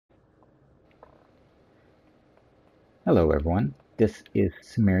Hello everyone, this is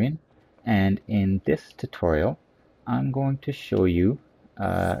Sumerian, and in this tutorial I'm going to show you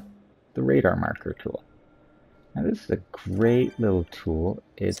the radar marker tool. Now this is a great little tool.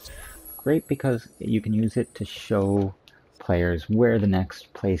 It's great because you can use it to show players where the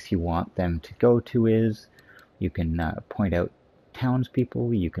next place you want them to go to is. You can point out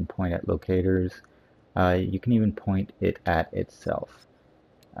townspeople, you can point at locators, you can even point it at itself.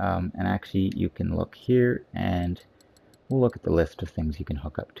 And actually you can look here and we'll look at the list of things you can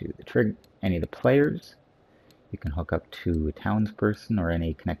hook up to. Any of the players, you can hook up to a townsperson or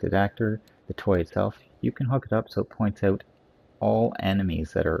any connected actor. The toy itself, you can hook it up so it points out all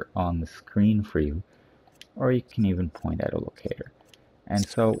enemies that are on the screen for you, or you can even point at a locator. And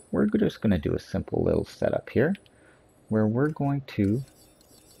so we're just going to do a simple little setup here, where we're going to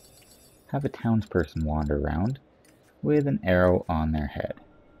have a townsperson wander around with an arrow on their head.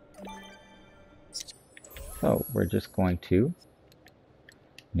 So we're just going to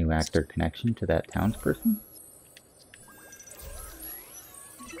new actor connection to that townsperson.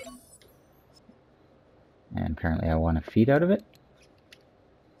 And apparently I want to feed out of it.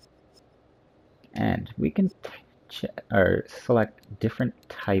 And we can select different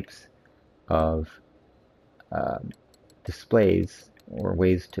types of displays or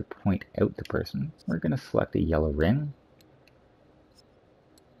ways to point out the person. We're going to select a yellow ring.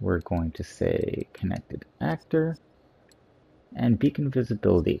 We're going to say connected actor and beacon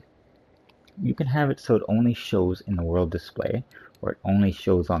visibility. You can have it so it only shows in the world display, or it only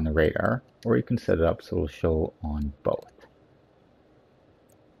shows on the radar, or you can set it up so it'll show on both.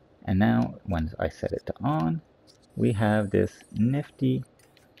 And now when I set it to on, we have this nifty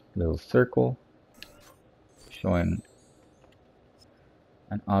little circle showing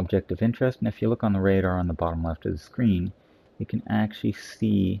an object of interest. And if you look on the radar on the bottom left of the screen, you can actually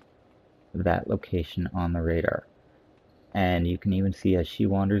see that location on the radar. And you can even see as she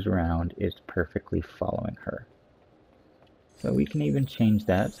wanders around, it's perfectly following her. So we can even change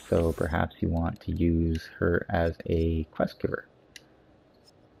that, so perhaps you want to use her as a quest giver.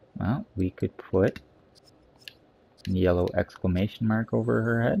 Well, we could put a yellow exclamation mark over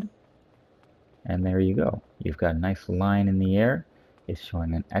her head, and there you go. You've got a nice line in the air. It's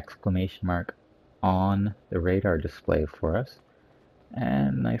showing an exclamation mark on the radar display for us,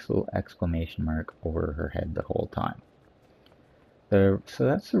 and a nice little exclamation mark over her head the whole time. So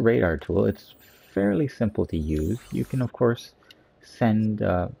that's the radar tool. It's fairly simple to use. You can of course send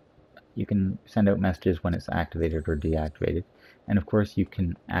out messages when it's activated or deactivated, and of course you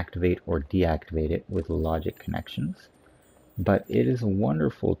can activate or deactivate it with logic connections. But it is a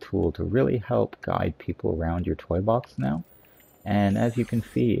wonderful tool to really help guide people around your toy box now. And as you can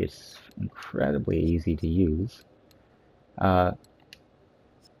see, it's incredibly easy to use. Let's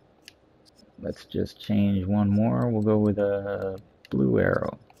just change one more. We'll go with a blue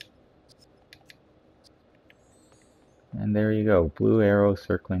arrow. And there you go, blue arrow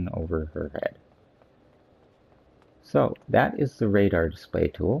circling over her head. So that is the radar display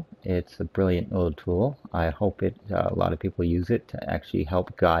tool. It's a brilliant little tool. I hope a lot of people use it to actually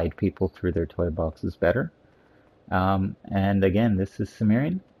help guide people through their toy boxes better. And again, this is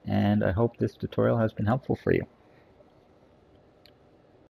Sumerian, and I hope this tutorial has been helpful for you.